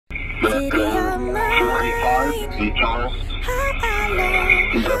City of mine.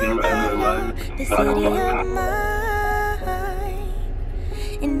 How I love the city of mine.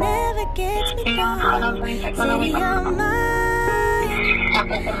 It never gets me down. City of mine.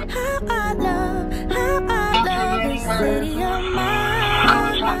 How I love the city of mine.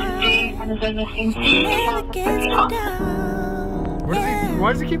 It never gets me down. Why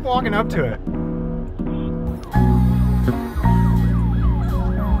does he keep walking up to it?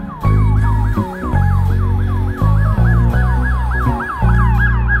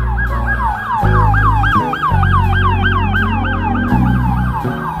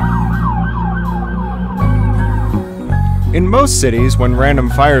 In most cities, when random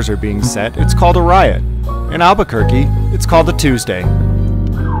fires are being set, it's called a riot. In Albuquerque, it's called a Tuesday.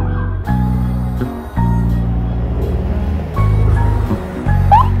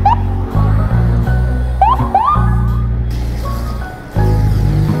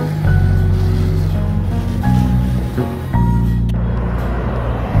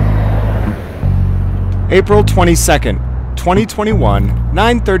 April 22nd, 2021,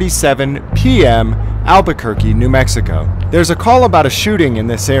 9:37 p.m., Albuquerque, New Mexico. There's a call about a shooting in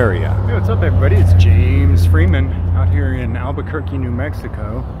this area. Hey, what's up everybody? It's James Freeman out here in Albuquerque, New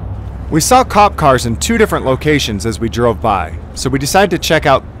Mexico. We saw cop cars in two different locations as we drove by, so we decided to check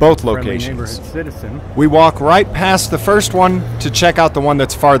out both locations. Neighborhood citizen. We walk right past the first one to check out the one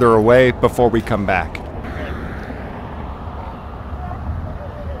that's farther away before we come back.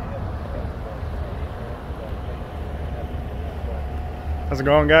 How's it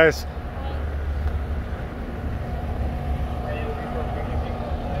going, guys?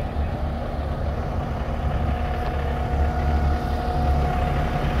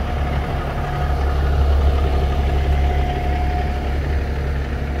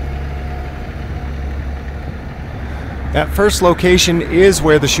 That first location is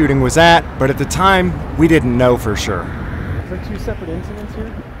where the shooting was at, but at the time, we didn't know for sure. Is there two separate incidents here?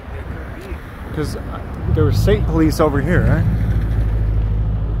 It could be. Because there was state police over here, right?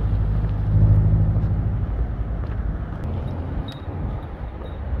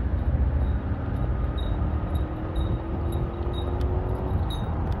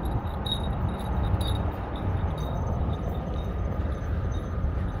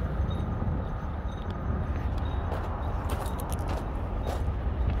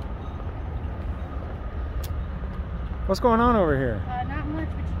 What's going on over here? Not much,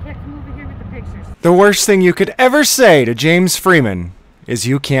 but you can't come over here with the pictures. The worst thing you could ever say to James Freeman is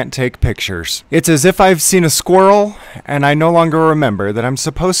you can't take pictures. It's as if I've seen a squirrel and I no longer remember that I'm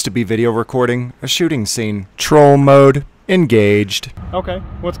supposed to be video recording a shooting scene. Troll mode engaged. Okay,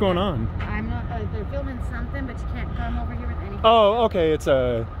 what's going on? I'm not, they're filming something, but you can't come over here with anything. Oh, okay, it's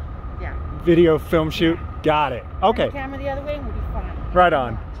a video film shoot. Got it. Okay. Turn the camera the other way and we'll be fine. Right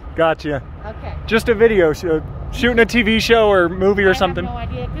on. Gotcha. Okay. Just a video shoot. Shooting a TV show or movie or something? I have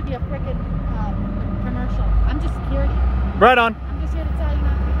no idea. It could be a freaking commercial. I'm just security. Right on. I'm just here to tell you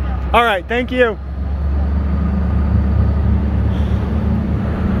not to be filmed. All right, thank you.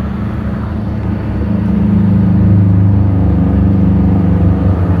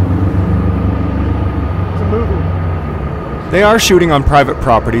 It's a movie. They are shooting on private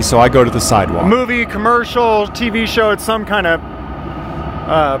property, so I go to the sidewalk. Movie, commercial, TV show, it's some kind of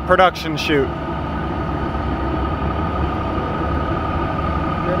production shoot.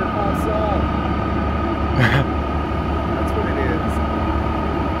 Saul. That's what it is.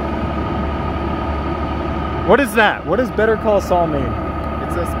 What is that? What does Better Call Saul mean?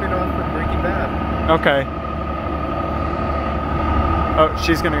 It's a spin-off from Breaking Bad. Okay. Oh,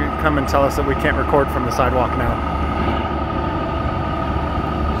 she's gonna come and tell us that we can't record from the sidewalk now.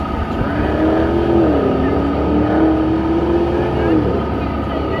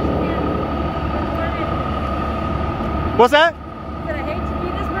 What's that?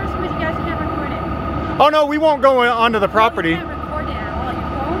 Oh no, we won't go onto the property. You can't record it at all. Your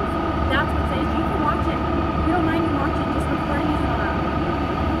phone, that's what says you can watch it. You don't mind you watching, just recording isn't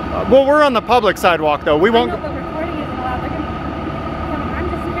allowed. Well, we're on the public sidewalk though. We won't. I know, but recording isn't allowed. I'm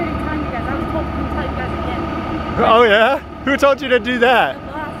just here to tell you guys. I was told to tell you guys again. Oh yeah? Who told you to do that? The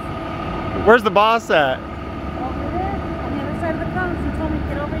boss. Where's the boss at? Over there, on the other side of the phone. He told me to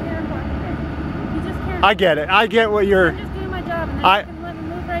get over here and watch it. You just can't. I get it. I get what you're. I'm just doing my job, and then you can let me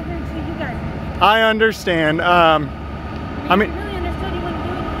move right here and see you guys. I understand. I mean, if you really understood, you wouldn't do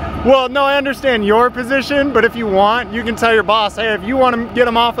it. well, no, I understand your position, but if you want, you can tell your boss, hey, if you want to get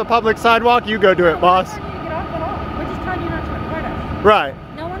him off the public sidewalk, you go do it, boss. We're not telling you to get off at all. We're just telling you not to record us. Right.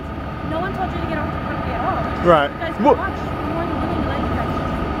 No one told you to get off the property at all. Right. You guys can Well, watch. We're more than willing to let you guys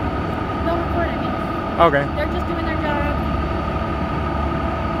just don't record, I mean. okay. They're just doing their job.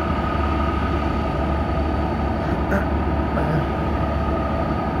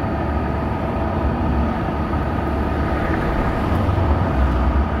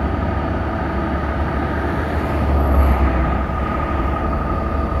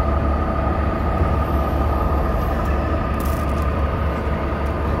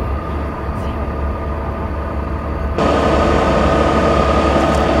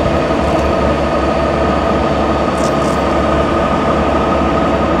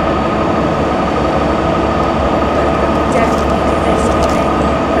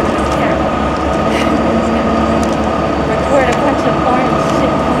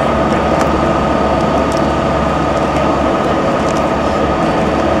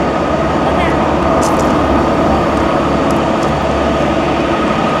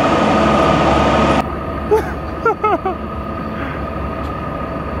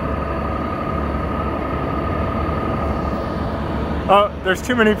 there's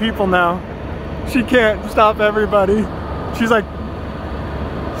too many people now. She can't stop everybody. She's like,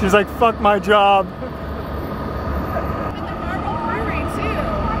 fuck my job. With the Marble Brewery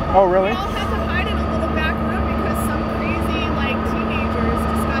too. Oh, really? We all had to hide in a little back room because some crazy like teenagers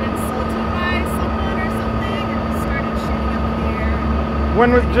just got insulted by someone or something and started shooting up in the air.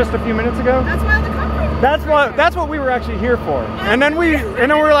 When was just a few minutes ago? That's why the cockroach. That's what we were actually here for. And then we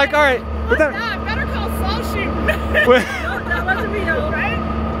were like, all right. But What's then, that? Better call Saul shooting. That wasn't real, Right?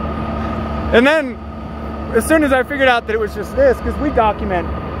 and then, as soon as I figured out that it was just this, because we document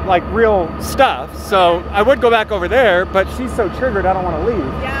like real stuff, so I would go back over there, but she's so triggered I don't want to leave.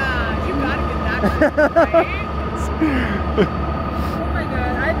 Yeah, you gotta get that shit, right? Oh my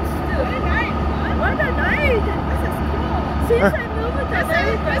god, I'm still. What a night, huh? What a night! This is cool. Since I moved to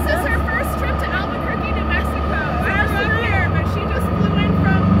This is her first trip to Albuquerque, New Mexico. I grew up here, but she just flew in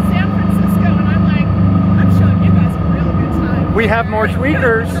from San Francisco, and I'm like, I'm showing you guys a real good time. We have more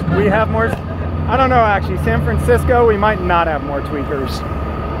tweakers. We have more. I don't know actually. San Francisco, we might not have more tweakers.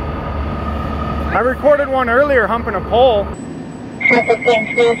 I recorded one earlier humping a pole. Traffic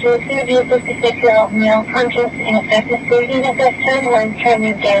gains to 56-year-old male conscious in excessive speeding at this time when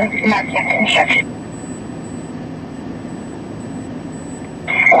turning down market construction.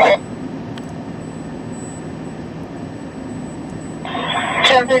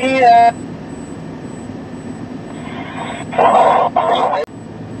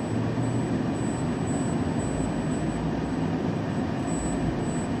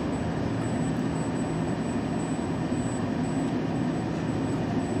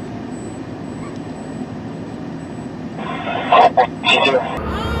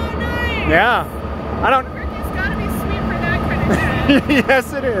 Yeah. I don't. Albuquerque's gotta be sweet for that kind of shit.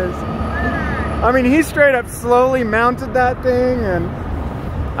 Yes, it is. I mean, he straight up slowly mounted that thing, and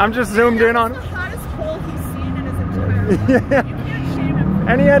I'm just zoomed in on. That's the hottest pole he's seen in his entire life. Yeah. You can't shame him.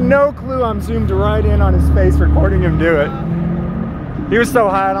 And he had no clue I'm zoomed right in on his face recording him do it. He was so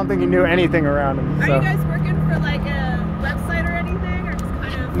high, I don't think he knew anything around him. Are So. you guys working for like a website or anything, or just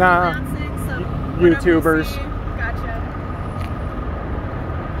kind of Nah. freelancing some whatever you YouTubers. see? Gotcha.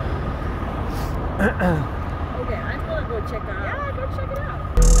 Okay, I'm gonna go check out. Yeah, go check it out.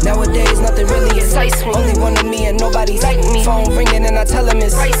 Nowadays, nothing really excites me. Only one of me and nobody's like me. Phone ringing and I tell him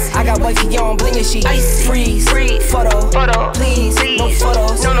it's ice. I got wifey on bling and she freeze. Photo, please